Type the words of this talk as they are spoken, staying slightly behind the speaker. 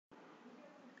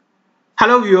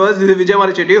Hello viewers, this is Vijay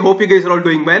Marichetti. Hope you guys are all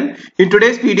doing well. In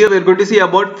today's video, we are going to see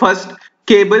about first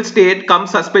cable stayed cum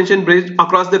suspension bridge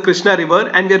across the Krishna River,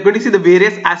 and we are going to see the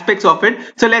various aspects of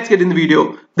it. So let's get in the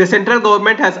video. The central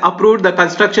government has approved the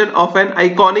construction of an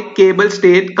iconic cable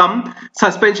stayed cum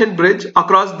suspension bridge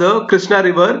across the Krishna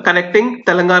River connecting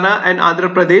Telangana and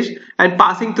Andhra Pradesh and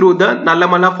passing through the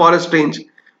Nallamala forest range.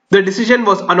 The decision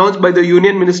was announced by the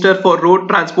Union Minister for Road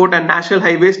Transport and National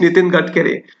Highways Nitin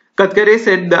Gadkari. Gadkari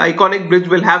said the iconic bridge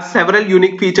will have several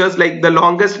unique features like the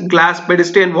longest glass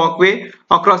pedestrian walkway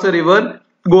across a river,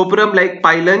 gopuram-like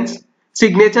pylons,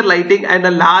 signature lighting and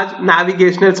a large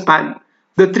navigational span.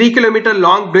 The 3-kilometer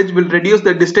long bridge will reduce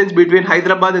the distance between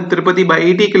Hyderabad and Tirupati by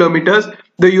 80 kilometers.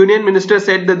 The Union Minister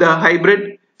said that the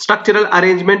hybrid structural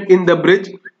arrangement in the bridge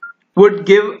would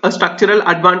give a structural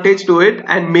advantage to it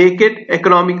and make it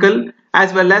economical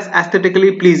as well as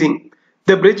aesthetically pleasing.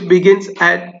 The bridge begins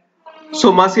at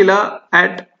Somasila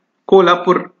at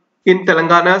Kolhapur in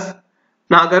Telangana's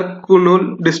Nagar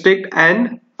Kurnool district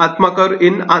and Atmakar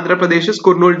in Andhra Pradesh's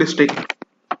Kurnool district.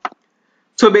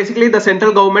 So basically the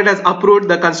central government has approved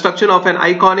the construction of an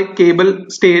iconic cable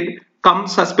stayed cum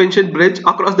suspension bridge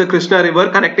across the Krishna River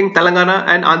connecting Telangana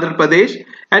and Andhra Pradesh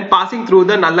and passing through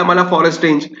the Nallamala forest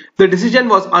range. The decision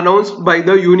was announced by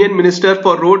the Union Minister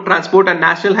for Road Transport and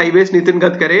National Highways Nitin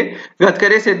Gadkari.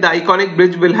 Gadkari said the iconic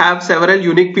bridge will have several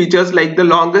unique features like the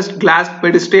longest glass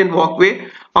pedestrian walkway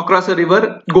across a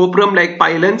river, gopuram-like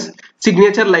pylons,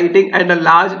 signature lighting and a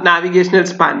large navigational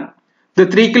span. The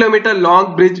 3-kilometer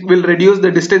long bridge will reduce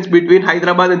the distance between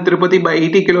Hyderabad and Tirupati by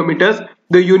 80 kilometers.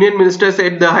 The Union Minister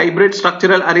said the hybrid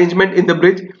structural arrangement in the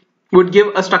bridge would give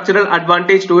a structural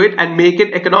advantage to it and make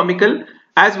it economical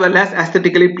as well as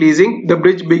aesthetically pleasing. The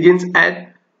bridge begins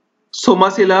at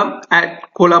Somasila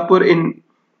at Kolhapur in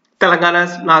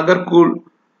Telangana's Nagar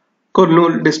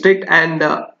Kurnool district and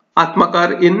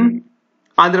Atmakar in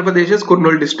Andhra Pradesh's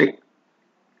Kurnool district.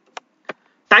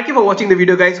 Thank you for watching the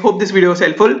video guys. Hope this video was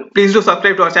helpful. Please do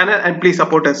subscribe to our channel and please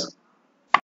support us.